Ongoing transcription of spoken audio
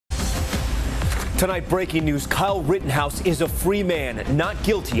Tonight, breaking news. Kyle Rittenhouse is a free man, not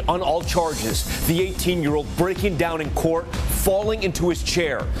guilty on all charges. The 18-year-old breaking down in court, falling into his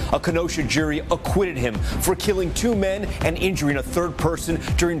chair. A Kenosha jury acquitted him for killing 2 men and injuring a 3rd person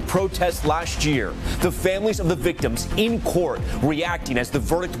during protests last year. The families of the victims in court reacting as the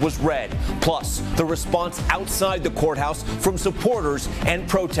verdict was read. Plus, the response outside the courthouse from supporters and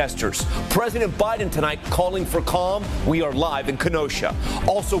protesters. President Biden tonight calling for calm. We are live in Kenosha.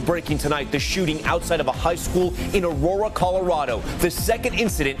 Also breaking tonight, the shooting outside of a high school in Aurora, Colorado. The 2nd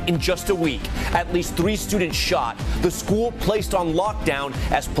incident in just a week. At least 3 students shot. The school placed on lockdown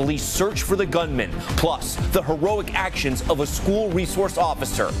as police search for the gunman. Plus, the heroic actions of a school resource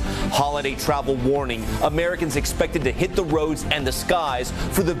officer. Holiday travel warning. Americans expected to hit the roads and the skies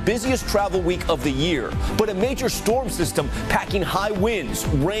for the busiest travel week of the year. But a major storm system packing high winds,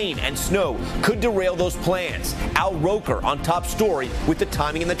 rain, and snow could derail those plans. Al Roker on Top Story with the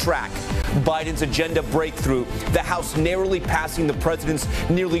timing and the track. Biden's agenda breakthrough, the House narrowly passing the president's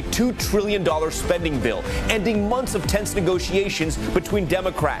nearly $2 trillion spending bill, ending months of tense negotiations between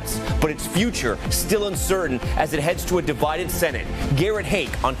Democrats. But its future still uncertain as it heads to a divided Senate. Garrett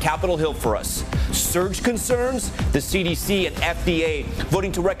Hake on Capitol Hill for us. Surge concerns? The CDC and FDA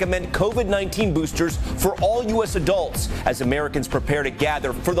voting to recommend COVID-19 boosters for all U.S. adults as Americans prepare to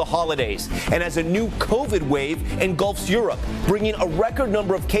gather for the holidays. And as a new COVID wave engulfs Europe, bringing a record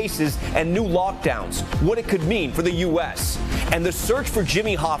number of cases and new lockdowns, what it could mean for the U.S. And the search for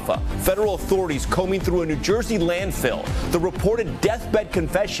Jimmy Hoffa, federal authorities combing through a New Jersey landfill, the reported deathbed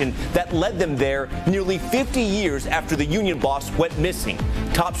confession that led them there nearly 50 years after the union boss went missing.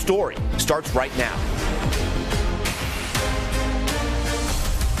 Top Story starts right now.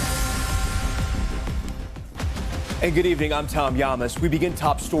 And good evening, I'm Tom Llamas. We begin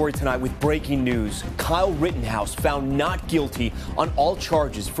Top Story tonight with breaking news. Kyle Rittenhouse found not guilty on all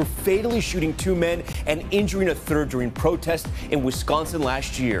charges for fatally shooting 2 men and injuring a 3rd during protests in Wisconsin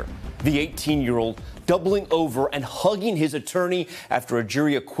last year. The 18-year-old doubling over and hugging his attorney after a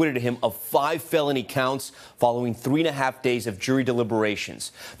jury acquitted him of 5 felony counts following 3.5 days of jury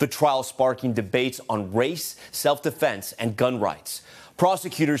deliberations. The trial sparking debates on race, self-defense, and gun rights.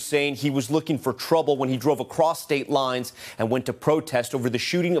 Prosecutors saying he was looking for trouble when he drove across state lines and went to protest over the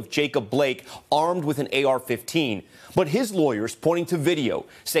shooting of Jacob Blake armed with an AR-15. But his lawyers pointing to video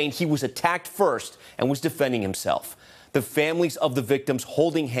saying he was attacked first and was defending himself. The families of the victims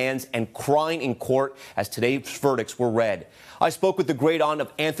holding hands and crying in court as today's verdicts were read. I spoke with the great aunt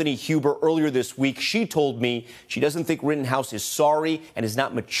of Anthony Huber earlier this week. She told me she doesn't think Rittenhouse is sorry and is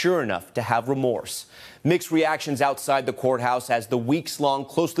not mature enough to have remorse. Mixed reactions outside the courthouse as the weeks-long,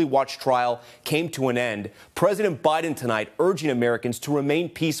 closely watched trial came to an end. President Biden tonight urging Americans to remain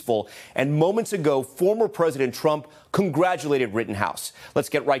peaceful. And moments ago, former President Trump congratulated Rittenhouse. Let's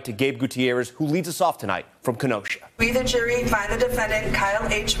get right to Gabe Gutierrez, who leads us off tonight from Kenosha. We, the jury, find the defendant, Kyle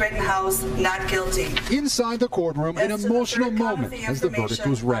H. Rittenhouse, not guilty. Inside the courtroom, an emotional moment as the verdict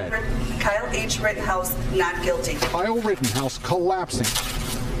was read. Kyle H. Rittenhouse, not guilty. Kyle Rittenhouse collapsing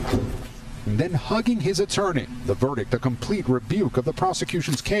and then hugging his attorney. The verdict, a complete rebuke of the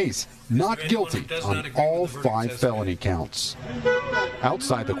prosecution's case. Not guilty on all 5 felony counts.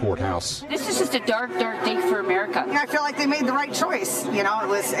 Outside the courthouse. This is just a dark, dark day for America. I feel like they made the right choice. You know,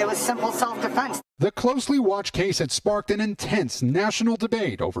 it was simple self-defense. The closely watched case had sparked an intense national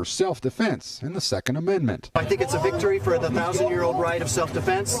debate over self-defense and the Second Amendment. I think it's a victory for the 1,000-year-old right of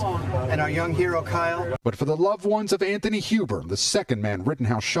self-defense and our young hero, Kyle. But for the loved ones of Anthony Huber, the 2nd man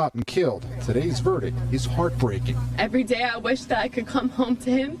Rittenhouse shot and killed, today's verdict is heartbreaking. Every day I wish that I could come home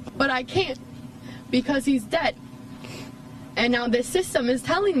to him, but I can't because he's dead. And now this system is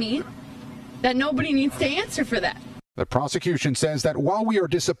telling me that nobody needs to answer for that. The prosecution says that while we are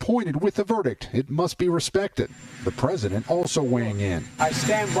disappointed with the verdict, it must be respected. The president also weighing in. I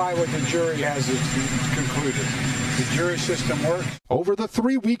stand by what the jury has concluded. The jury system works. Over the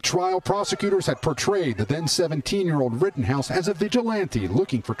 3-week trial, prosecutors had portrayed the then 17-year-old Rittenhouse as a vigilante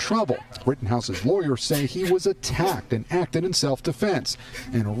looking for trouble. Rittenhouse's lawyers say he was attacked and acted in self-defense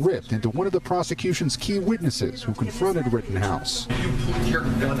and ripped into one of the prosecution's key witnesses who confronted Rittenhouse. You pulled your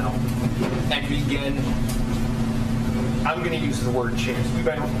gun out and began, I'm going to use the word chase.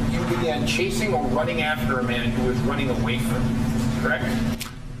 You began chasing or running after a man who was running away from you, correct?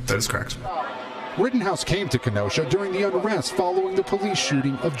 That is correct. Rittenhouse came to Kenosha during the unrest following the police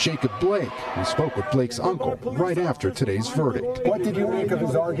shooting of Jacob Blake. We spoke with Blake's uncle right after today's verdict. What did you make of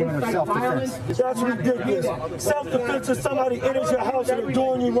his argument of self-defense? That's ridiculous. Self-defense is somebody enters your house and they're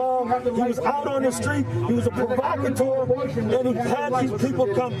doing you wrong. He was out on the street. He was a provocateur, and he had these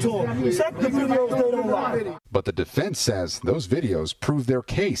people come to him. Check the videos, they don't lie. But the defense says those videos prove their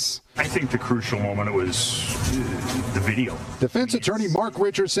case. I think the crucial moment was the video. Defense attorney Mark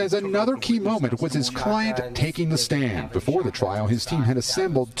Richards says another key moment was his client taking the stand. Before the trial, his team had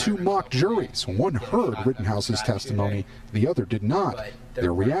assembled 2 mock juries. One heard Rittenhouse's testimony, the other did not.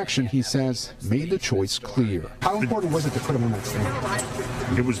 Their reaction, he says, made the choice clear. How important was it to put him on that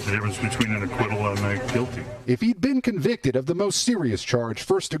stand? It was the difference between an acquittal and a guilty. If he'd been convicted of the most serious charge,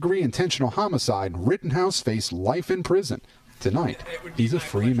 first-degree intentional homicide, Rittenhouse faced life in prison. Tonight, he's a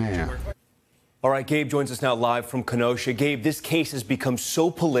free man. All right, Gabe joins us now live from Kenosha. Gabe, this case has become so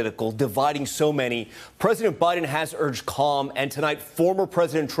political, dividing so many. President Biden has urged calm, and tonight, former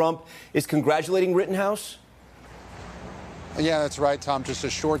President Trump is congratulating Rittenhouse. Yeah, that's right, Tom. Just a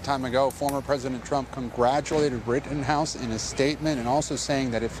short time ago, former President Trump congratulated Rittenhouse in a statement and also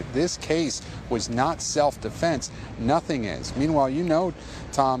saying that if this case was not self-defense, nothing is. Meanwhile, you know,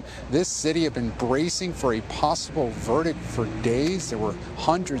 Tom, this city had been bracing for a possible verdict for days. There were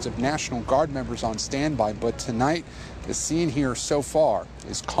hundreds of National Guard members on standby, but tonight, the scene here so far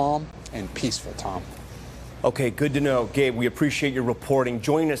is calm and peaceful, Tom. Okay, good to know. Gabe, we appreciate your reporting.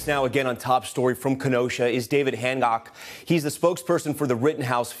 Joining us now again on Top Story from Kenosha is David Hancock. He's the spokesperson for the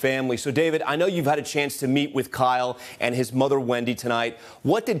Rittenhouse family. So, David, I know you've had a chance to meet with Kyle and his mother, Wendy, tonight.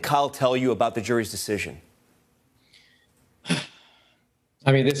 What did Kyle tell you about the jury's decision?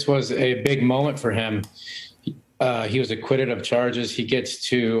 I mean, this was a big moment for him. He was acquitted of charges. He gets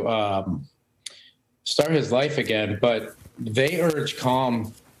to start his life again, but they urge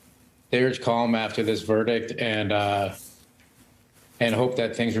calm. They urge calm after this verdict and hope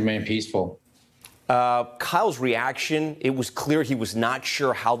that things remain peaceful. Kyle's reaction, it was clear he was not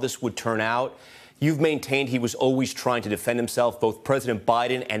sure how this would turn out. You've maintained he was always trying to defend himself. Both President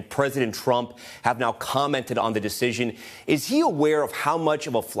Biden and President Trump have now commented on the decision. Is he aware of how much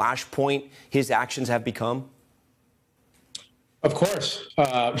of a flashpoint his actions have become? Of course.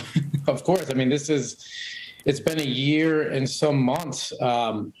 Of course. I mean, it's been a year and some months.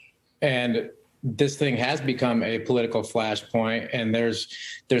 And this thing has become a political flashpoint, and there's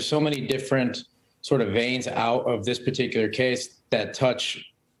so many different sort of veins out of this particular case that touch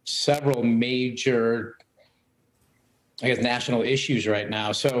several major, I guess, national issues right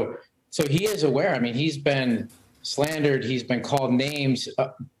now. So he is aware. I mean, he's been slandered. He's been called names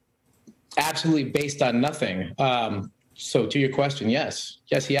absolutely based on nothing. So to your question, yes,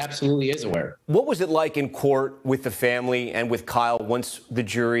 he absolutely is aware. What was it like in court with the family and with Kyle once the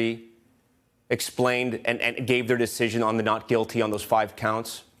jury explained and gave their decision on the not guilty on those 5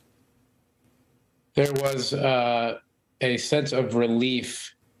 counts? There was a sense of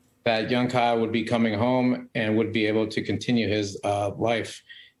relief that young Kyle would be coming home and would be able to continue his life.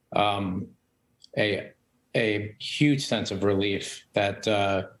 A huge sense of relief that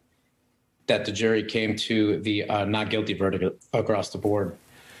the jury came to the not guilty verdict across the board.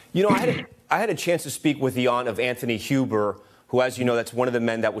 You know, I had a chance to speak with the aunt of Anthony Huber, who, as you know, that's one of the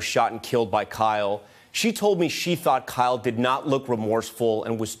men that was shot and killed by Kyle. She told me she thought Kyle did not look remorseful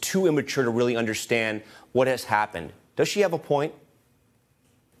and was too immature to really understand what has happened. Does she have a point?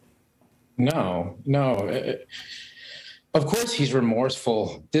 No. Of course he's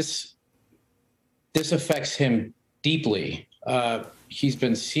remorseful. This affects him deeply. He's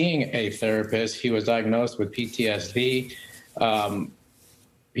been seeing a therapist. He was diagnosed with PTSD.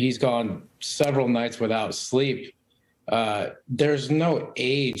 He's gone several nights without sleep. There's no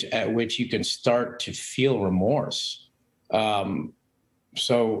age at which you can start to feel remorse. So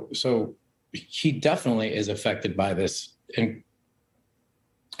he definitely is affected by this, and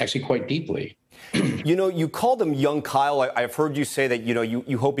actually quite deeply. You know, you called him young Kyle. I've heard you say that, you know,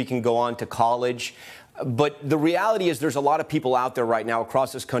 you hope he can go on to college. But the reality is there's a lot of people out there right now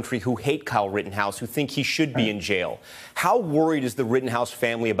across this country who hate Kyle Rittenhouse, who think he should be in jail. How worried is the Rittenhouse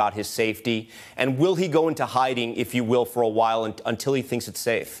family about his safety? And will he go into hiding, if you will, for a while until he thinks it's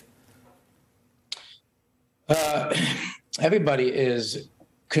safe? Everybody is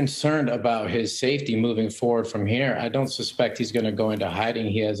concerned about his safety moving forward from here. I don't suspect he's going to go into hiding.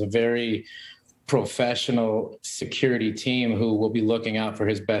 He has a very professional security team who will be looking out for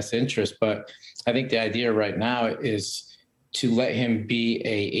his best interest. But I think the idea right now is to let him be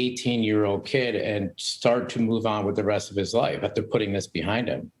a 18-year-old kid and start to move on with the rest of his life after putting this behind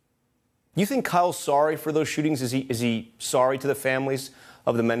him. You think Kyle's sorry for those shootings? Is he sorry to the families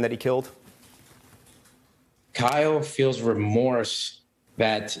of the men that he killed? Kyle feels remorse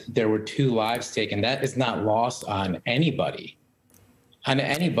that there were 2 lives taken. That is not lost on anybody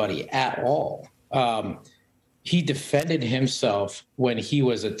at all. He defended himself when he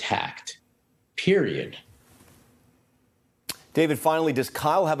was attacked, period. David, finally, does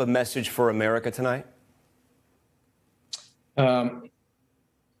Kyle have a message for America tonight?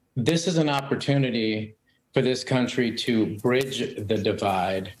 This is an opportunity for this country to bridge the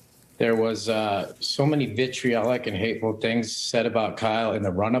divide. There was so many vitriolic and hateful things said about Kyle in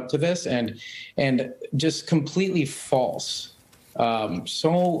the run-up to this, and just completely false.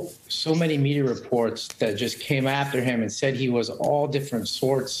 So many media reports that just came after him and said he was all different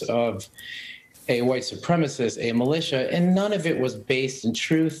sorts of a white supremacist, a militia, and none of it was based in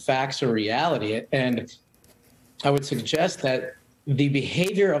truth, facts, or reality. And I would suggest that the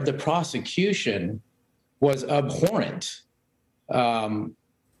behavior of the prosecution was abhorrent. And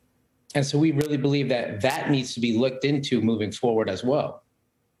so we really believe that that needs to be looked into moving forward as well.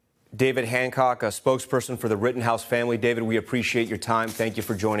 David Hancock, a spokesperson for the Rittenhouse family. David, we appreciate your time. Thank you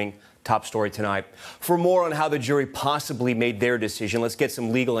for joining Top Story tonight. For more on how the jury possibly made their decision, let's get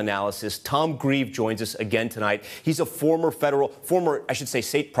some legal analysis. Tom Grieve joins us again tonight. He's a former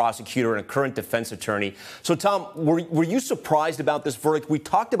state prosecutor and a current defense attorney. So, Tom, were you surprised about this verdict? We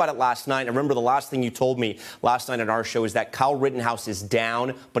talked about it last night. I remember the last thing you told me last night on our show is that Kyle Rittenhouse is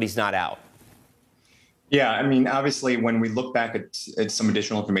down, but he's not out. Yeah, I mean, obviously, when we look back at some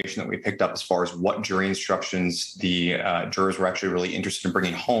additional information that we picked up as far as what jury instructions the jurors were actually really interested in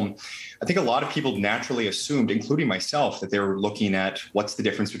bringing home, I think a lot of people naturally assumed, including myself, that they were looking at what's the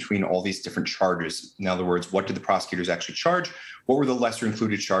difference between all these different charges. In other words, what did the prosecutors actually charge? What were the lesser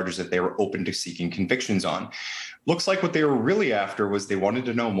included charges that they were open to seeking convictions on? Looks like what they were really after was they wanted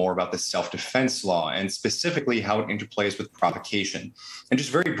to know more about the self-defense law and specifically how it interplays with provocation. And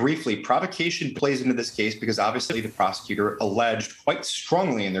just very briefly, provocation plays into this case because obviously the prosecutor alleged quite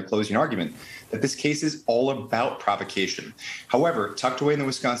strongly in their closing argument that this case is all about provocation. However, tucked away in the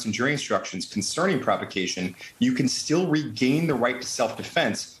Wisconsin jury instructions concerning provocation, you can still regain the right to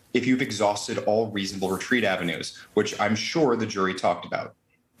self-defense if you've exhausted all reasonable retreat avenues, which I'm sure the jury talked about.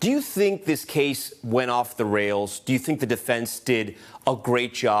 Do you think this case went off the rails? Do you think the defense did a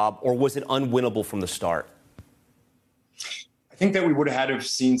great job, or was it unwinnable from the start? I think that we would have had to have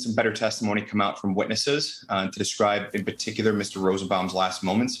seen some better testimony come out from witnesses to describe, in particular, Mr. Rosenbaum's last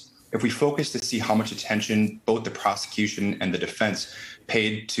moments. If we focus to see how much attention both the prosecution and the defense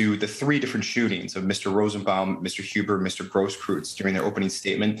paid to the three different shootings of Mr. Rosenbaum, Mr. Huber, Mr. Grosskreutz during their opening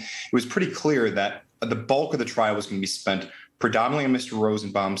statement, it was pretty clear that the bulk of the trial was going to be spent predominantly on Mr.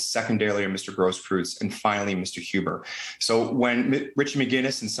 Rosenbaum, secondarily on Mr. Grosskreutz, and finally Mr. Huber. So when Richie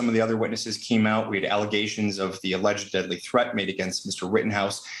McGinnis and some of the other witnesses came out, we had allegations of the alleged deadly threat made against Mr.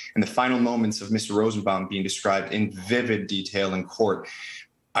 Rittenhouse and the final moments of Mr. Rosenbaum being described in vivid detail in court.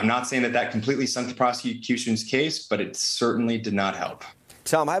 I'm not saying that that completely sunk the prosecution's case, but it certainly did not help.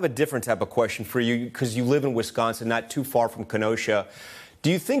 Tom, I have a different type of question for you because you live in Wisconsin, not too far from Kenosha. Do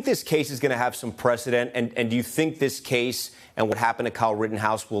you think this case is going to have some precedent? And do you think this case and what happened to Kyle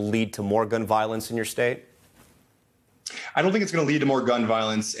Rittenhouse will lead to more gun violence in your state? I don't think it's going to lead to more gun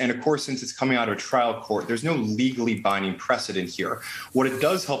violence. And of course, since it's coming out of a trial court, there's no legally binding precedent here. What it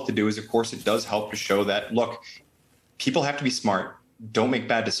does help to do is, of course, it does help to show that, look, people have to be smart. Don't make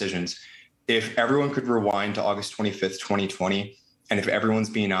bad decisions. If everyone could rewind to August 25th, 2020, and if everyone's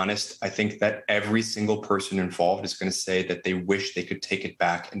being honest, I think that every single person involved is going to say that they wish they could take it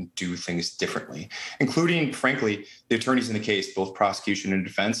back and do things differently, including, frankly, the attorneys in the case, both prosecution and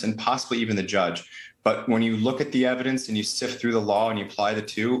defense, and possibly even the judge. But when you look at the evidence and you sift through the law and you apply the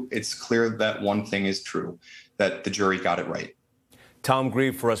two, it's clear that one thing is true, that the jury got it right. Tom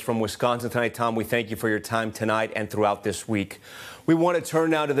Grieve for us from Wisconsin tonight. Tom, we thank you for your time tonight and throughout this week. We want to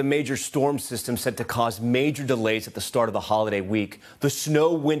turn now to the major storm system set to cause major delays at the start of the holiday week. The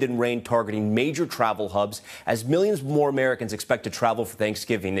snow, wind, and rain targeting major travel hubs as millions more Americans expect to travel for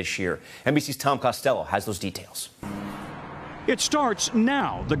Thanksgiving this year. NBC's Tom Costello has those details. It starts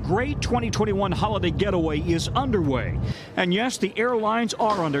now. The great 2021 holiday getaway is underway. And yes, the airlines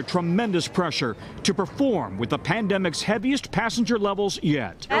are under tremendous pressure to perform with the pandemic's heaviest passenger levels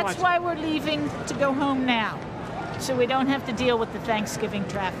yet. That's why we're leaving to go home now, so we don't have to deal with the Thanksgiving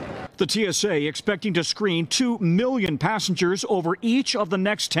traffic. The TSA expecting to screen 2 million passengers over each of the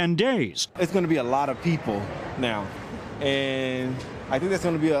next 10 days. It's going to be a lot of people now, and I think that's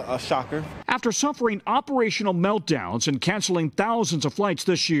going to be a shocker. After suffering operational meltdowns and canceling thousands of flights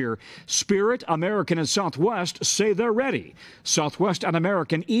this year, Spirit, American, and Southwest say they're ready. Southwest and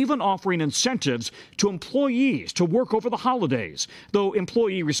American even offering incentives to employees to work over the holidays, though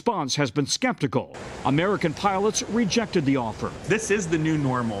employee response has been skeptical. American pilots rejected the offer. This is the new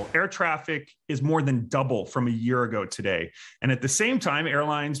normal. Air traffic is more than double from a year ago today. And at the same time,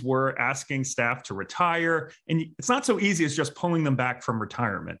 airlines were asking staff to retire. And it's not so easy as just pulling them back from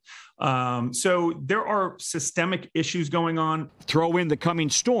retirement. So there are systemic issues going on. Throw in the coming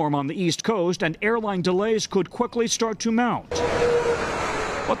storm on the East Coast, and airline delays could quickly start to mount.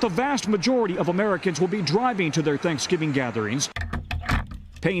 But the vast majority of Americans will be driving to their Thanksgiving gatherings,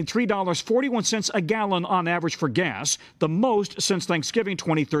 paying $3.41 a gallon on average for gas, the most since Thanksgiving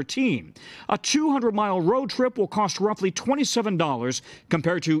 2013. A 200-mile road trip will cost roughly $27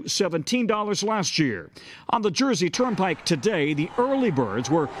 compared to $17 last year. On the Jersey Turnpike today, the early birds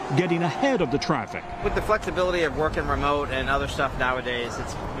were getting ahead of the traffic. With the flexibility of working remote and other stuff nowadays,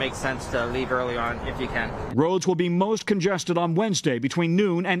 it makes sense to leave early on if you can. Roads will be most congested on Wednesday between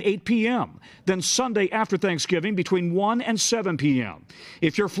noon and 8 p.m., then Sunday after Thanksgiving between 1 and 7 p.m.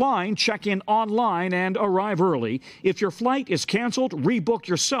 If you're flying, check in online and arrive early. If your flight is canceled, rebook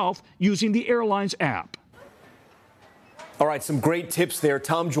yourself using the airline's app. All right, some great tips there.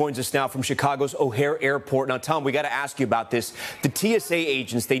 Tom joins us now from Chicago's O'Hare Airport. Now, Tom, we got to ask you about this. The TSA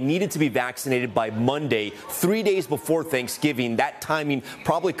agents, they needed to be vaccinated by Monday, 3 days before Thanksgiving. That timing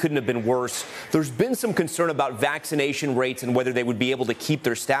probably couldn't have been worse. There's been some concern about vaccination rates and whether they would be able to keep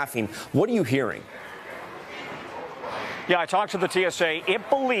their staffing. What are you hearing? Yeah, I talked to the TSA. It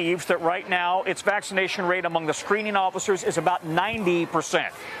believes that right now its vaccination rate among the screening officers is about 90%.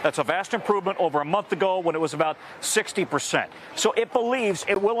 That's a vast improvement over a month ago when it was about 60%. So it believes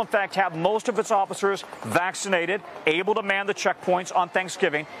it will, in fact, have most of its officers vaccinated, able to man the checkpoints on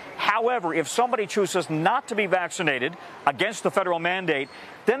Thanksgiving. However, if somebody chooses not to be vaccinated against the federal mandate,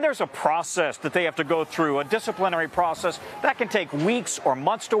 then there's a process that they have to go through, a disciplinary process that can take weeks or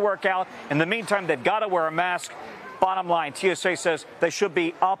months to work out. In the meantime, they've got to wear a mask. Bottom line, TSA says they should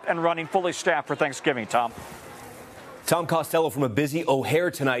be up and running, fully staffed for Thanksgiving, Tom. Tom Costello from a busy O'Hare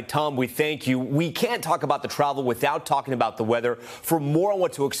tonight. Tom, we thank you. We can't talk about the travel without talking about the weather. For more on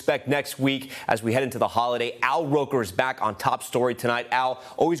what to expect next week as we head into the holiday, Al Roker is back on Top Story tonight. Al,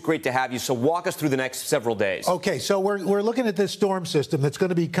 always great to have you. So walk us through the next several days. Okay, so we're looking at this storm system that's going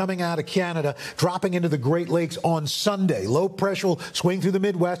to be coming out of Canada, dropping into the Great Lakes on Sunday. Low pressure will swing through the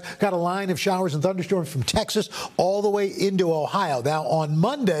Midwest. Got a line of showers and thunderstorms from Texas all the way into Ohio. Now, on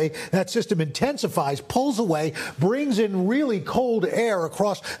Monday, that system intensifies, pulls away, brings in really cold air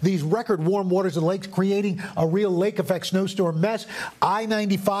across these record warm waters and lakes, creating a real lake effect snowstorm mess.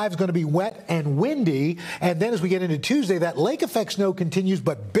 I-95 is going to be wet and windy. And then as we get into Tuesday, that lake effect snow continues,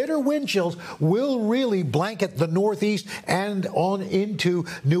 but bitter wind chills will really blanket the Northeast and on into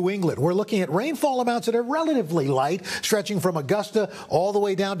New England. We're looking at rainfall amounts that are relatively light, stretching from Augusta all the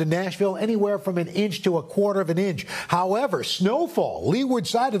way down to Nashville, anywhere from an inch to a quarter of an inch. However, snowfall, leeward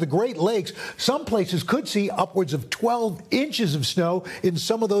side of the Great Lakes, some places could see upwards of 12 inches of snow in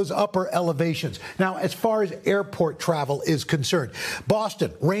some of those upper elevations. Now, as far as airport travel is concerned,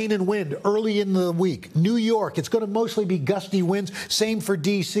 Boston, rain and wind early in the week. New York, it's going to mostly be gusty winds. Same for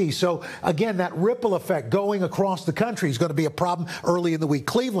D.C. So, again, that ripple effect going across the country is going to be a problem early in the week.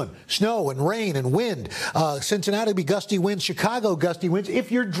 Cleveland, snow and rain and wind. Cincinnati will be gusty winds. Chicago, gusty winds.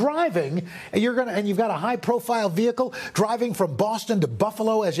 If you're driving and you've got a high-profile vehicle driving from Boston to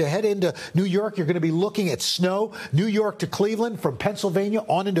Buffalo as you head into New York, you're going to be looking at snow. New York to Cleveland, from Pennsylvania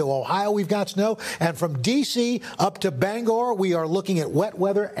on into Ohio, we've got snow. And from D.C. up to Bangor, we are looking at wet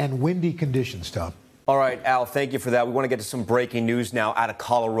weather and windy conditions, Tom. All right, Al, thank you for that. We want to get to some breaking news now out of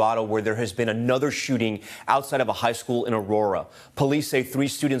Colorado, where there has been another shooting outside of a high school in Aurora. Police say 3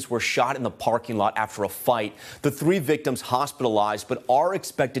 students were shot in the parking lot after a fight. The 3 victims hospitalized but are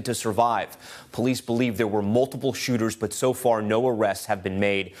expected to survive. Police believe there were multiple shooters, but so far no arrests have been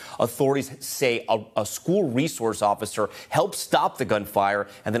made. Authorities say a school resource officer helped stop the gunfire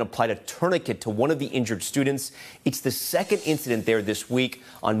and then applied a tourniquet to one of the injured students. It's the second incident there this week.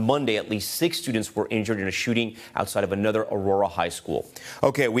 On Monday, at least 6 students were injured in a shooting outside of another Aurora high school.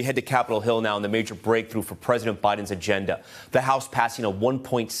 Okay, we head to Capitol Hill now, and the major breakthrough for President Biden's agenda. The House passing a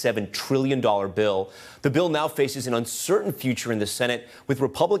 $1.7 trillion bill. The bill now faces an uncertain future in the Senate with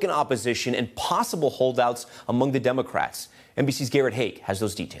Republican opposition and possible holdouts among the Democrats. NBC's Garrett Haake has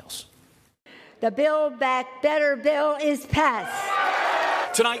those details. The Build Back Better bill is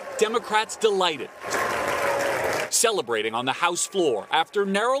passed. Tonight, Democrats delighted, celebrating on the House floor after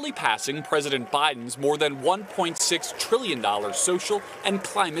narrowly passing President Biden's more than $1.6 trillion social and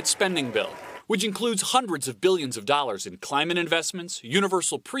climate spending bill, which includes hundreds of billions of dollars in climate investments,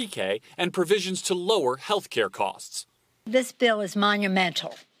 universal pre-K, and provisions to lower health care costs. This bill is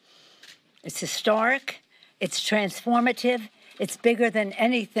monumental. It's historic, it's transformative, it's bigger than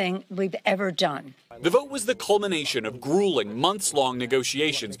anything we've ever done. The vote was the culmination of grueling, months-long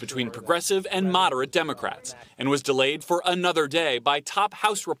negotiations between progressive and moderate Democrats and was delayed for another day by top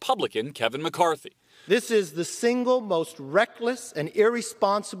House Republican Kevin McCarthy. This is the single most reckless and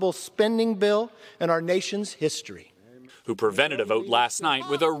irresponsible spending bill in our nation's history. Who prevented a vote last night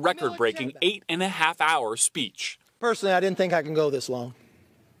with a record-breaking 8.5-hour speech. Personally, I didn't think I can go this long.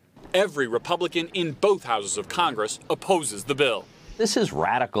 Every Republican in both houses of Congress opposes the bill. This is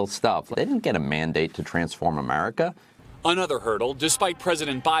radical stuff. They didn't get a mandate to transform America. Another hurdle, despite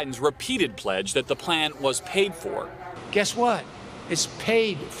President Biden's repeated pledge that the plan was paid for. Guess what? It's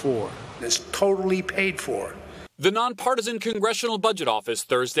paid for. It's totally paid for. The nonpartisan Congressional Budget Office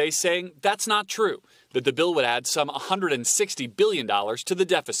Thursday saying that's not true, that the bill would add some $160 billion to the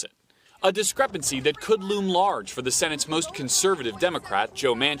deficit. A discrepancy that could loom large for the Senate's most conservative Democrat,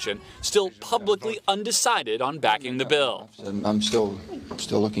 Joe Manchin, still publicly undecided on backing the bill. I'm still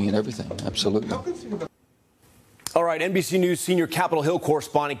looking at everything, absolutely. All right, NBC News senior Capitol Hill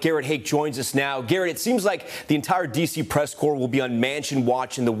correspondent Garrett Hake joins us now. Garrett, it seems like the entire D.C. press corps will be on Manchin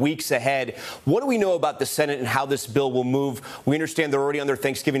watch in the weeks ahead. What do we know about the Senate and how this bill will move? We understand they're already on their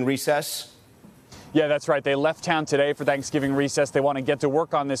Thanksgiving recess. Yeah, that's right. They left town today for Thanksgiving recess. They want to get to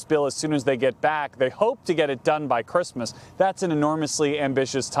work on this bill as soon as they get back. They hope to get it done by Christmas. That's an enormously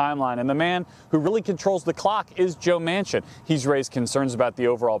ambitious timeline. And the man who really controls the clock is Joe Manchin. He's raised concerns about the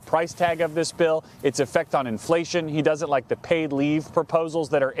overall price tag of this bill, its effect on inflation. He doesn't like the paid leave proposals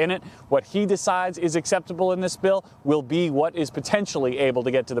that are in it. What he decides is acceptable in this bill will be what is potentially able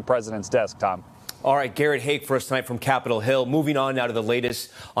to get to the president's desk, Tom. All right, Garrett Hake for us tonight from Capitol Hill. Moving on now to the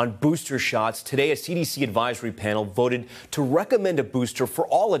latest on booster shots. Today, a CDC advisory panel voted to recommend a booster for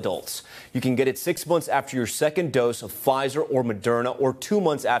all adults. You can get it 6 months after your second dose of Pfizer or Moderna or 2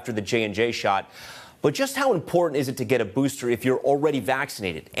 months after the J&J shot. But just how important is it to get a booster if you're already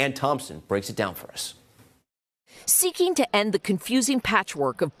vaccinated? Ann Thompson breaks it down for us. Seeking to end the confusing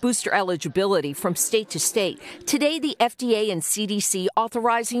patchwork of booster eligibility from state to state, today the FDA and CDC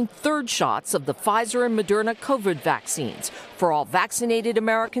authorizing third shots of the Pfizer and Moderna COVID vaccines for all vaccinated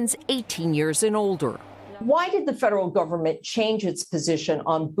Americans 18 years and older. Why did the federal government change its position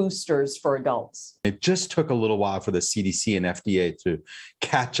on boosters for adults? It just took a little while for the CDC and FDA to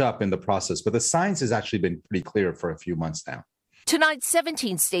catch up in the process, but the science has actually been pretty clear for a few months now. Tonight,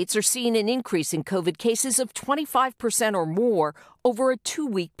 17 states are seeing an increase in COVID cases of 25% or more over a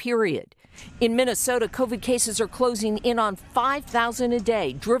 2-week period. In Minnesota, COVID cases are closing in on 5,000 a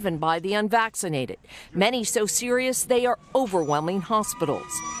day, driven by the unvaccinated. Many so serious they are overwhelming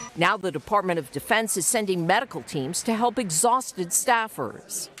hospitals. Now the Department of Defense is sending medical teams to help exhausted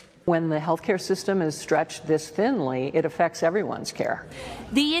staffers. When the healthcare system is stretched this thinly, it affects everyone's care.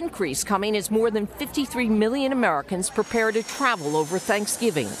 The increase coming as more than 53 million Americans prepare to travel over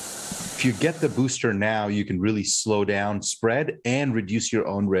Thanksgiving. If you get the booster now, you can really slow down spread and reduce your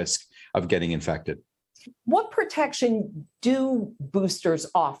own risk of getting infected. What protection do boosters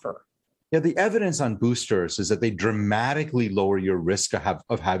offer? Yeah, the evidence on boosters is that they dramatically lower your risk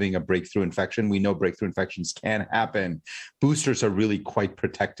of having a breakthrough infection. We know breakthrough infections can happen. Boosters are really quite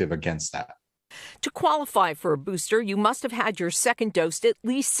protective against that. To qualify for a booster, you must have had your second dose at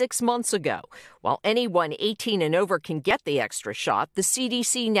least 6 months ago. While anyone 18 and over can get the extra shot, the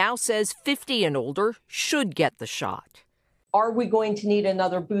CDC now says 50 and older should get the shot. Are we going to need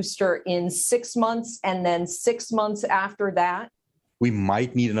another booster in 6 months and then 6 months after that? We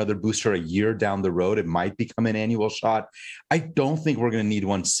might need another booster a year down the road. It might become an annual shot. I don't think we're going to need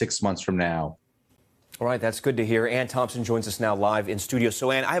one 6 months from now. All right, that's good to hear. Ann Thompson joins us now live in studio. So,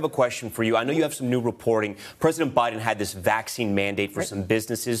 Ann, I have a question for you. I know you have some new reporting. President Biden had this vaccine mandate for some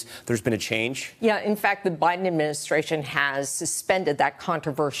businesses. There's been a change? Yeah, in fact, the Biden administration has suspended that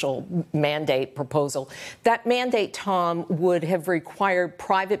controversial mandate proposal. That mandate, Tom, would have required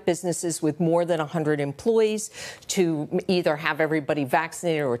private businesses with more than 100 employees to either have everybody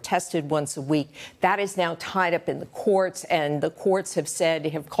vaccinated or tested once a week. That is now tied up in the courts, and the courts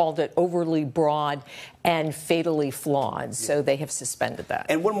have called it overly broad and fatally flawed. So they have suspended that.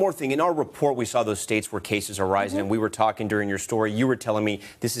 And one more thing. In our report, we saw those states where cases are rising, and we were talking during your story. You were telling me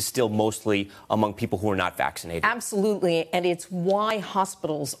this is still mostly among people who are not vaccinated. Absolutely. And it's why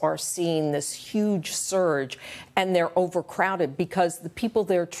hospitals are seeing this huge surge, and they're overcrowded because the people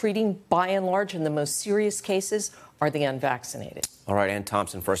they're treating, by and large, in the most serious cases, are the unvaccinated. All right, Ann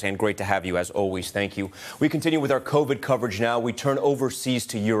Thompson first. Ann, great to have you, as always. Thank you. We continue with our COVID coverage now. We turn overseas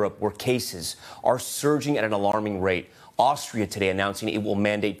to Europe, where cases are surging at an alarming rate. Austria today announcing it will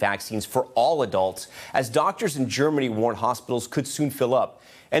mandate vaccines for all adults, as doctors in Germany warn hospitals could soon fill up.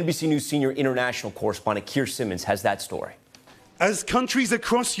 NBC News senior international correspondent Keir Simmons has that story. As countries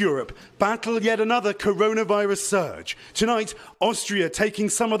across Europe battle yet another coronavirus surge, tonight Austria taking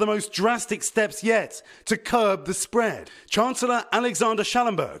some of the most drastic steps yet to curb the spread. Chancellor Alexander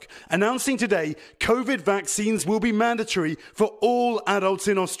Schallenberg announcing today COVID vaccines will be mandatory for all adults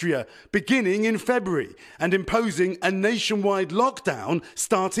in Austria beginning in February and imposing a nationwide lockdown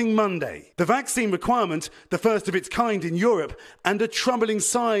starting Monday. The vaccine requirement, the first of its kind in Europe, and a troubling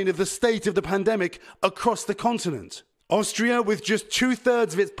sign of the state of the pandemic across the continent. Austria, with just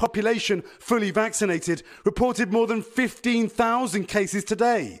 2/3 of its population fully vaccinated, reported more than 15,000 cases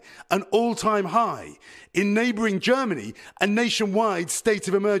today, an all-time high. In neighbouring Germany, a nationwide state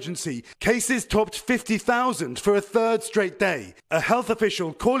of emergency, cases topped 50,000 for a third straight day. A health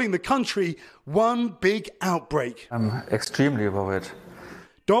official calling the country one big outbreak. I'm extremely worried.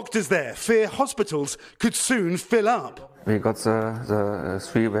 Doctors there fear hospitals could soon fill up. We got the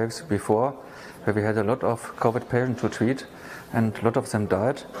 3 waves before, where we had a lot of COVID patients to treat, and a lot of them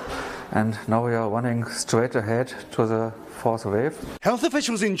died. And now we are running straight ahead to the 4th wave. Health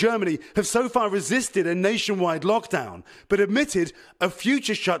officials in Germany have so far resisted a nationwide lockdown, but admitted a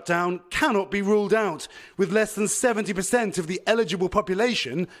future shutdown cannot be ruled out, with less than 70% of the eligible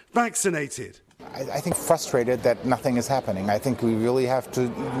population vaccinated. I think frustrated that nothing is happening. I think we really have to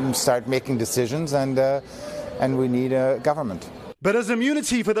start making decisions, and we need a government. But as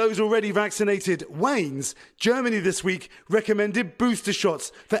immunity for those already vaccinated wanes, Germany this week recommended booster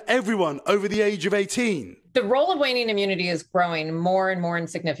shots for everyone over the age of 18. The role of waning immunity is growing more and more in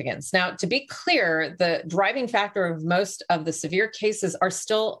significance. Now, to be clear, the driving factor of most of the severe cases are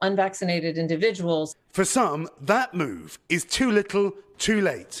still unvaccinated individuals. For some, that move is too little, too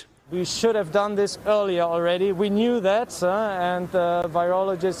late. We should have done this earlier already. We knew that, and the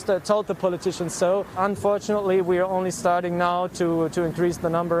virologist told the politicians so. Unfortunately, we are only starting now to increase the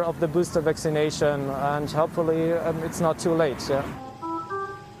number of the booster vaccination, and hopefully it's not too late. Yeah.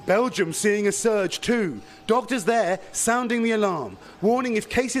 Belgium seeing a surge too. Doctors there sounding the alarm, warning if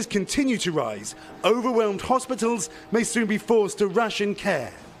cases continue to rise, overwhelmed hospitals may soon be forced to ration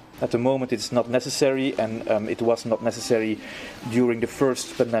care. At the moment it's not necessary, and it was not necessary during the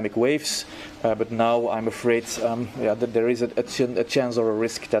first pandemic waves, but now I'm afraid that there is a chance or a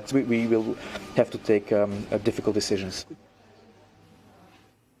risk that we will have to take difficult decisions.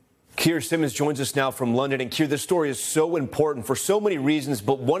 Keir Simmons joins us now from London. And Keir, this story is so important for so many reasons,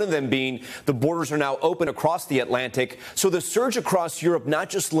 but one of them being the borders are now open across the Atlantic. So the surge across Europe, not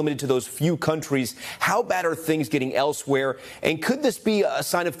just limited to those few countries. How bad are things getting elsewhere? And could this be a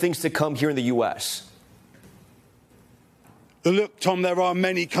sign of things to come here in the U.S.? Look, Tom, there are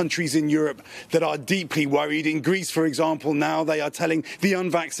many countries in Europe that are deeply worried. In Greece, for example, now they are telling the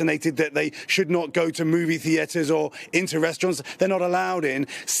unvaccinated that they should not go to movie theatres or into restaurants. They're not allowed in.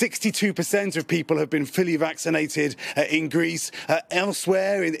 62% of people have been fully vaccinated in Greece.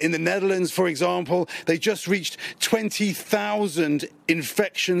 Elsewhere, in the Netherlands, for example, they just reached 20,000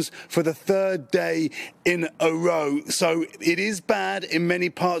 infections for the 3rd day in a row. So it is bad in many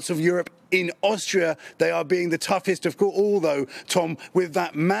parts of Europe. In Austria, they are being the toughest of all, though, Tom, with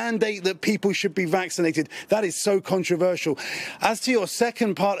that mandate that people should be vaccinated. That is so controversial. As to your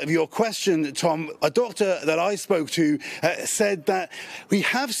second part of your question, Tom, a doctor that I spoke to said that we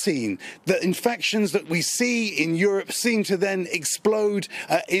have seen that infections that we see in Europe seem to then explode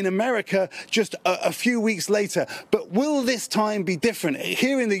in America just a few weeks later. But will this time be different?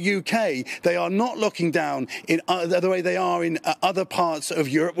 Here in the UK, they are not locking down in the way they are in other parts of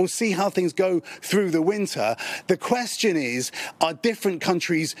Europe. We'll see how things go through the winter. The question is, are different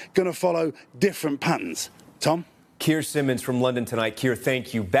countries going to follow different patterns? Tom? Keir Simmons from London tonight. Keir,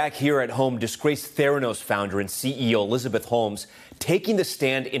 thank you. Back here at home, disgraced Theranos founder and CEO Elizabeth Holmes taking the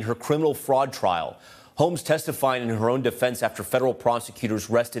stand in her criminal fraud trial. Holmes testifying in her own defense after federal prosecutors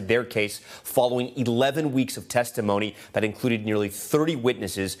rested their case following 11 weeks of testimony that included nearly 30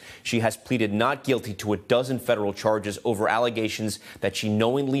 witnesses. She has pleaded not guilty to a dozen federal charges over allegations that she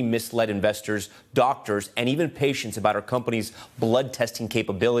knowingly misled investors, doctors, and even patients about her company's blood testing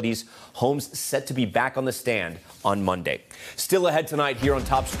capabilities. Holmes set to be back on the stand on Monday. Still ahead tonight here on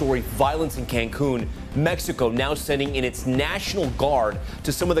Top Story, violence in Cancun. Mexico now sending in its National Guard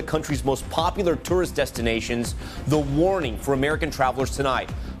to some of the country's most popular tourist destinations. The warning for American travelers tonight.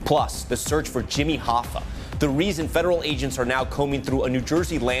 Plus, the search for Jimmy Hoffa. The reason federal agents are now combing through a New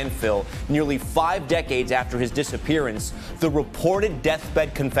Jersey landfill nearly 5 decades after his disappearance. The reported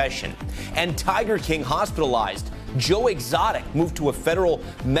deathbed confession. And Tiger King hospitalized. Joe Exotic moved to a federal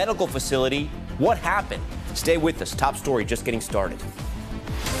medical facility. What happened? Stay with us. Top Story just getting started.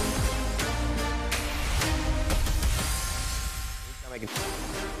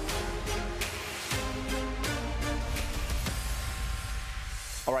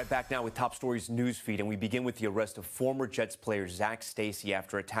 All right, back now with Top Stories newsfeed, and we begin with the arrest of former Jets player Zach Stacy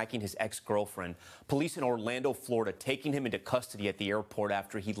after attacking his ex-girlfriend. Police in Orlando, Florida, taking him into custody at the airport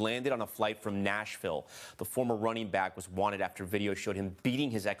after he landed on a flight from Nashville. The former running back was wanted after video showed him beating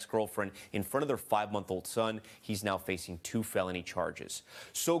his ex-girlfriend in front of their 5-month-old son. He's now facing 2 felony charges.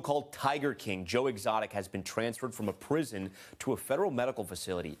 So-called Tiger King Joe Exotic has been transferred from a prison to a federal medical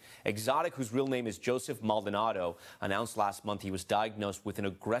facility. Exotic, whose real name is Joseph Maldonado, announced last month he was diagnosed with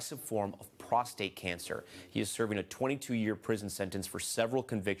an aggressive form of prostate cancer. He is serving a 22-year prison sentence for several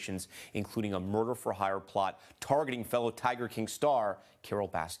convictions, including a murder-for-hire plot targeting fellow Tiger King star Carol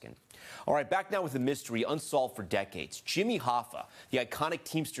Baskin. All right, back now with a mystery unsolved for decades. Jimmy Hoffa, the iconic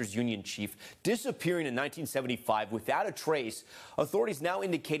Teamsters Union chief, disappearing in 1975 without a trace. Authorities now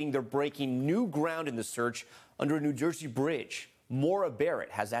indicating they're breaking new ground in the search under a New Jersey bridge. Maura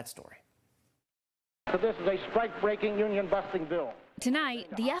Barrett has that story. So this is a strike-breaking, union-busting bill. Tonight,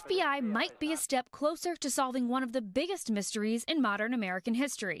 the FBI might be a step closer to solving one of the biggest mysteries in modern American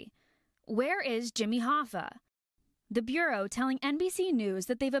history. Where is Jimmy Hoffa? The Bureau telling NBC News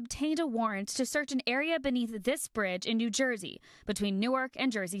that they've obtained a warrant to search an area beneath this bridge in New Jersey, between Newark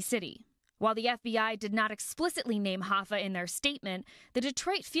and Jersey City. While the FBI did not explicitly name Hoffa in their statement, the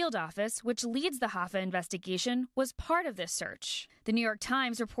Detroit field office, which leads the Hoffa investigation, was part of this search. The New York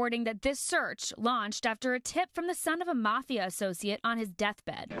Times reporting that this search launched after a tip from the son of a mafia associate on his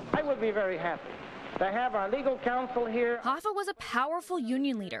deathbed. I would be very happy to have our legal counsel here. Hoffa was a powerful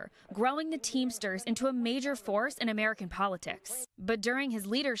union leader, growing the Teamsters into a major force in American politics. But during his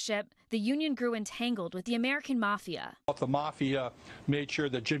leadership, the union grew entangled with the American mafia. The mafia made sure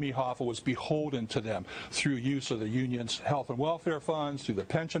that Jimmy Hoffa was beholden to them through use of the union's health and welfare funds, through the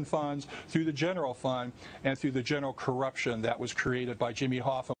pension funds, through the general fund, and through the general corruption that was created by Jimmy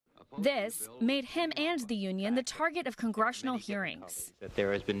Hoffa. This made him and the union the target of congressional hearings. That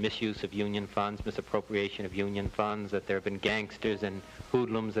there has been misuse of union funds, misappropriation of union funds, that there have been gangsters and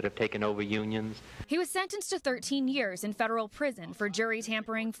hoodlums that have taken over unions. He was sentenced to 13 years in federal prison for jury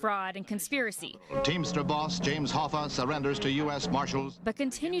tampering, fraud, and conspiracy. Teamster boss James Hoffa surrenders to U.S. Marshals, but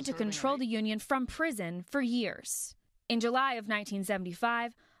continued to control the union from prison for years. In July of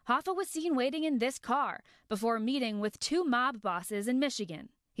 1975, Hoffa was seen waiting in this car before meeting with 2 mob bosses in Michigan.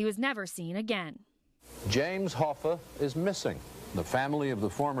 He was never seen again. James Hoffa is missing. The family of the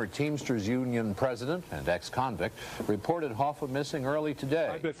former Teamsters Union president and ex-convict reported Hoffa missing early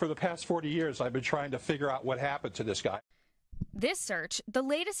today. For the past 40 years, I've been trying to figure out what happened to this guy. This search, the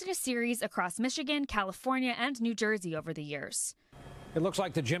latest in a series across Michigan, California, and New Jersey over the years. It looks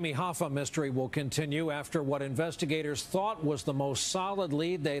like the Jimmy Hoffa mystery will continue after what investigators thought was the most solid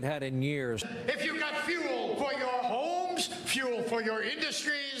lead they'd had in years. If you got fuel for your homes, fuel for your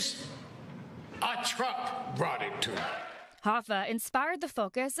industries, a truck brought it to you. Hoffa inspired the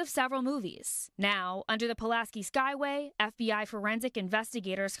focus of several movies. Now, under the Pulaski Skyway, FBI forensic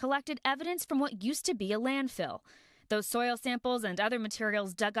investigators collected evidence from what used to be a landfill. Those soil samples and other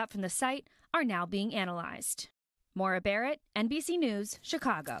materials dug up from the site are now being analyzed. Maura Barrett, NBC News,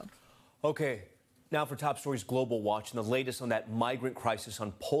 Chicago. Okay, now for Top Stories Global Watch and the latest on that migrant crisis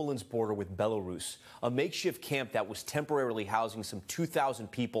on Poland's border with Belarus. A makeshift camp that was temporarily housing some 2,000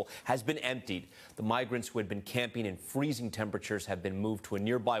 people has been emptied. The migrants who had been camping in freezing temperatures have been moved to a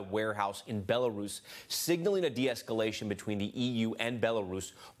nearby warehouse in Belarus, signaling a de-escalation between the EU and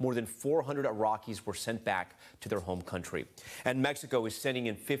Belarus. More than 400 Iraqis were sent back to their home country. And Mexico is sending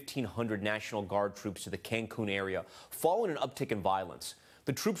in 1,500 National Guard troops to the Cancun area, following an uptick in violence.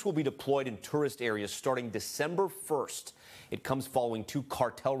 The troops will be deployed in tourist areas starting December 1st. It comes following 2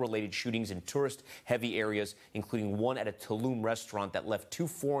 cartel-related shootings in tourist-heavy areas, including one at a Tulum restaurant that left 2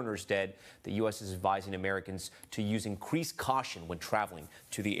 foreigners dead. The U.S. is advising Americans to use increased caution when traveling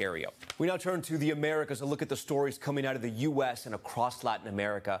to the area. We now turn to the Americas, a look at the stories coming out of the U.S. and across Latin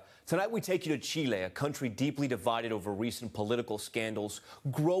America. Tonight, we take you to Chile, a country deeply divided over recent political scandals,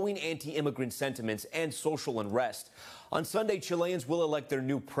 growing anti-immigrant sentiments, and social unrest. On Sunday, Chileans will elect their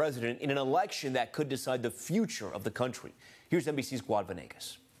new president in an election that could decide the future of the country. Here's NBC's Guad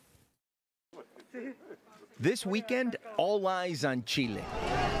Venegas. This weekend, all eyes on Chile.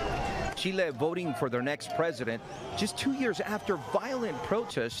 Chile voting for their next president just 2 years after violent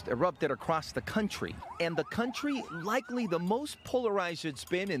protests erupted across the country. And the country likely the most polarized it's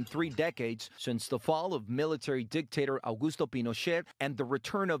been in 3 decades since the fall of military dictator Augusto Pinochet and the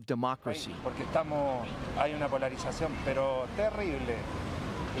return of democracy. Porque hay una polarización pero terrible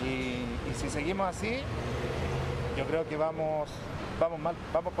y si seguimos así yo creo que vamos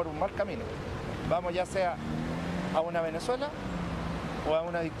por un mal camino. Vamos ya sea a una Venezuela o a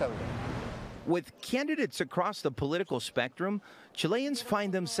una dictadura. With candidates across the political spectrum, Chileans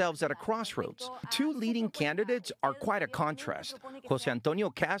find themselves at a crossroads. Two leading candidates are quite a contrast. Jose Antonio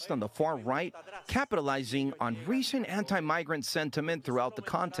Cast on the far right, capitalizing on recent anti-migrant sentiment throughout the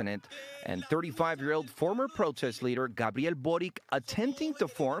continent, and 35-year-old former protest leader Gabriel Boric attempting to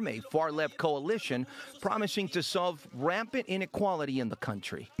form a far-left coalition promising to solve rampant inequality in the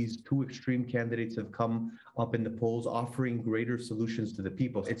country. These two extreme candidates have come up in the polls offering greater solutions to the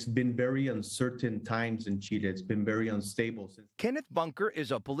people. It's been very uncertain times in Chile. It's been very unstable. Kenneth Bunker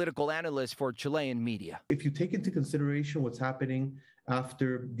is a political analyst for Chilean media. If you take into consideration what's happening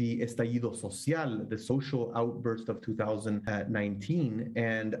after the estallido social, the social outburst of 2019,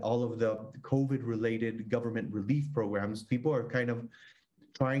 and all of the COVID-related government relief programs, people are kind of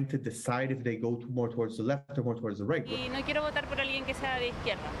trying to decide if they go more towards the left or more towards the right.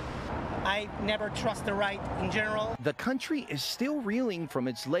 I never trust the right in general. The country is still reeling from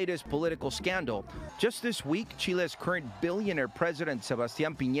its latest political scandal. Just this week, Chile's current billionaire president,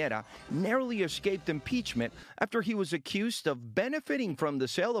 Sebastián Piñera, narrowly escaped impeachment after he was accused of benefiting from the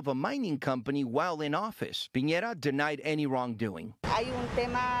sale of a mining company while in office. Piñera denied any wrongdoing. Hay un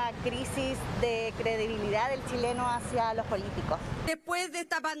tema crisis de credibilidad del chileno hacia los políticos. Después de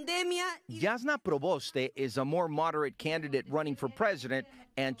esta pandemia, Yasna Proboste is a more moderate candidate running for president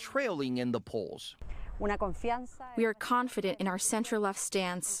and trailing in the polls. We are confident in our center-left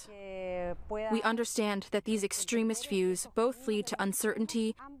stance. We understand that these extremist views both lead to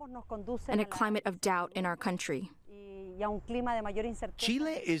uncertainty and a climate of doubt in our country.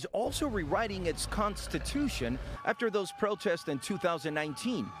 Chile is also rewriting its constitution after those protests in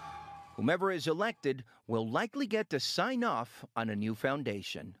 2019. Whomever is elected will likely get to sign off on a new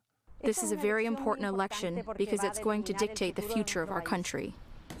foundation. This is a very important election because it's going to dictate the future of our country.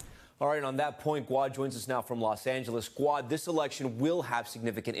 All right, on that point, Guad joins us now from Los Angeles. Guad, this election will have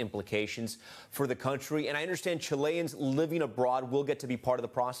significant implications for the country, and I understand Chileans living abroad will get to be part of the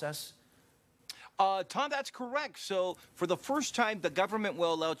process? Tom, that's correct. So for the first time, the government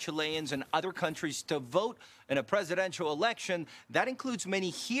will allow Chileans and other countries to vote in a presidential election. That includes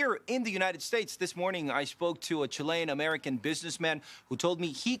many here in the United States. This morning, I spoke to a Chilean-American businessman who told me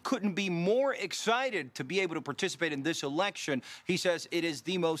he couldn't be more excited to be able to participate in this election. He says it is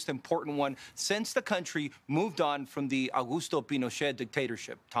the most important one since the country moved on from the Augusto Pinochet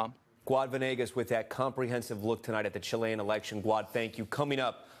dictatorship. Tom? Guad Venegas with that comprehensive look tonight at the Chilean election. Guad, thank you. Coming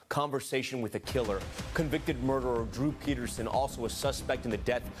up, conversation with a killer. Convicted murderer Drew Peterson, also a suspect in the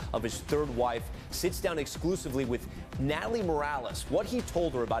death of his third wife, sits down exclusively with Natalie Morales. What he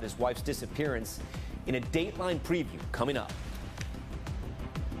told her about his wife's disappearance in a Dateline preview coming up.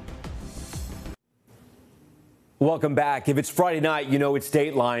 Welcome back. If it's Friday night, you know it's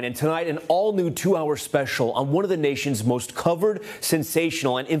Dateline, and tonight an all-new 2-hour special on one of the nation's most covered,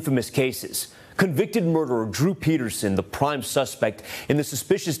 sensational, and infamous cases. Convicted murderer Drew Peterson, the prime suspect in the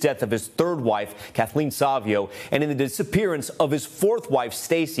suspicious death of his third wife, Kathleen Savio, and in the disappearance of his fourth wife,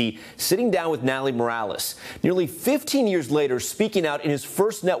 Stacy, sitting down with Natalie Morales. Nearly 15 years later, speaking out in his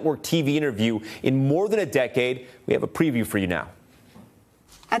first network TV interview in more than a decade, we have a preview for you now.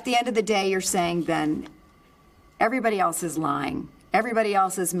 At the end of the day, you're saying then everybody else is lying. Everybody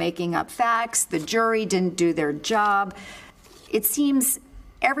else is making up facts. The jury didn't do their job. It seems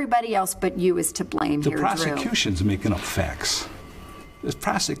everybody else but you is to blame here, Drew. The prosecution's making up facts. This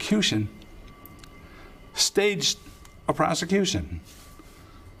prosecution staged a prosecution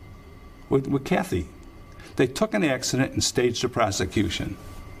with Kathy. They took an accident and staged a prosecution.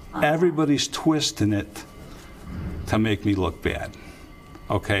 Everybody's twisting it to make me look bad.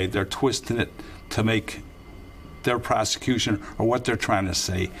 Okay, they're twisting it to make their prosecution or what they're trying to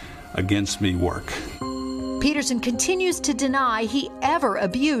say against me work. Peterson continues to deny he ever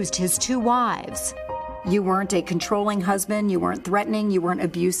abused his two wives. You weren't a controlling husband, you weren't threatening, you weren't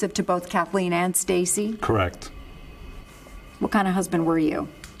abusive to both Kathleen and Stacy? Correct. What kind of husband were you?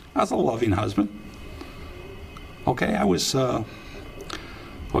 I was a loving husband. Okay, I was,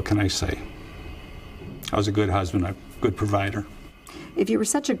 what can I say? I was a good husband, a good provider. If you were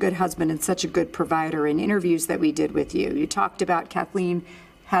such a good husband and such a good provider, in interviews that we did with you, you talked about Kathleen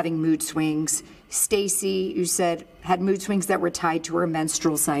having mood swings. Stacy, you said, had mood swings that were tied to her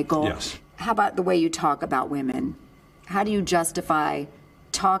menstrual cycle. Yes. How about the way you talk about women? How do you justify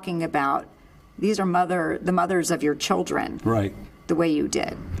talking about these are the mothers of your children? Right. The way you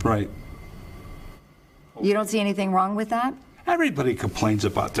did. Right. You don't see anything wrong with that? Everybody complains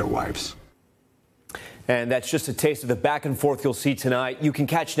about their wives. And that's just a taste of the back and forth you'll see tonight. You can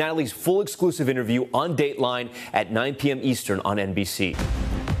catch Natalie's full exclusive interview on Dateline at 9 p.m. Eastern on NBC.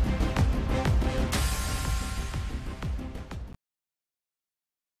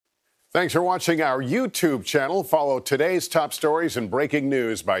 Thanks for watching our YouTube channel. Follow today's top stories and breaking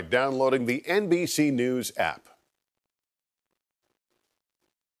news by downloading the NBC News app.